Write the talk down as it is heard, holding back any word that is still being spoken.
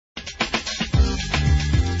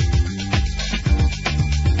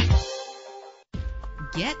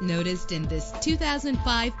Get noticed in this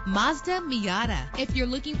 2005 Mazda Miata. If you're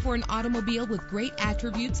looking for an automobile with great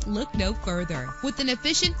attributes, look no further. With an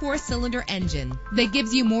efficient 4-cylinder engine that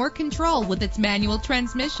gives you more control with its manual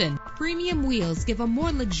transmission, premium wheels give a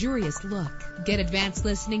more luxurious look. Get advanced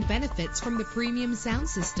listening benefits from the premium sound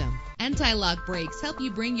system. Anti-lock brakes help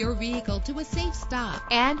you bring your vehicle to a safe stop.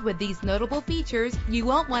 And with these notable features, you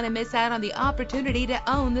won't want to miss out on the opportunity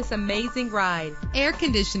to own this amazing ride. Air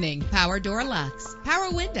conditioning, power door locks, power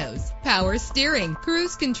windows, power steering,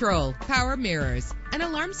 cruise control, power mirrors, an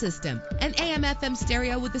alarm system, an AM/FM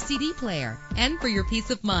stereo with a CD player. And for your peace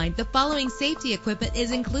of mind, the following safety equipment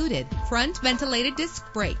is included: front ventilated disc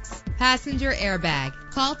brakes, passenger airbag.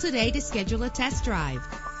 Call today to schedule a test drive.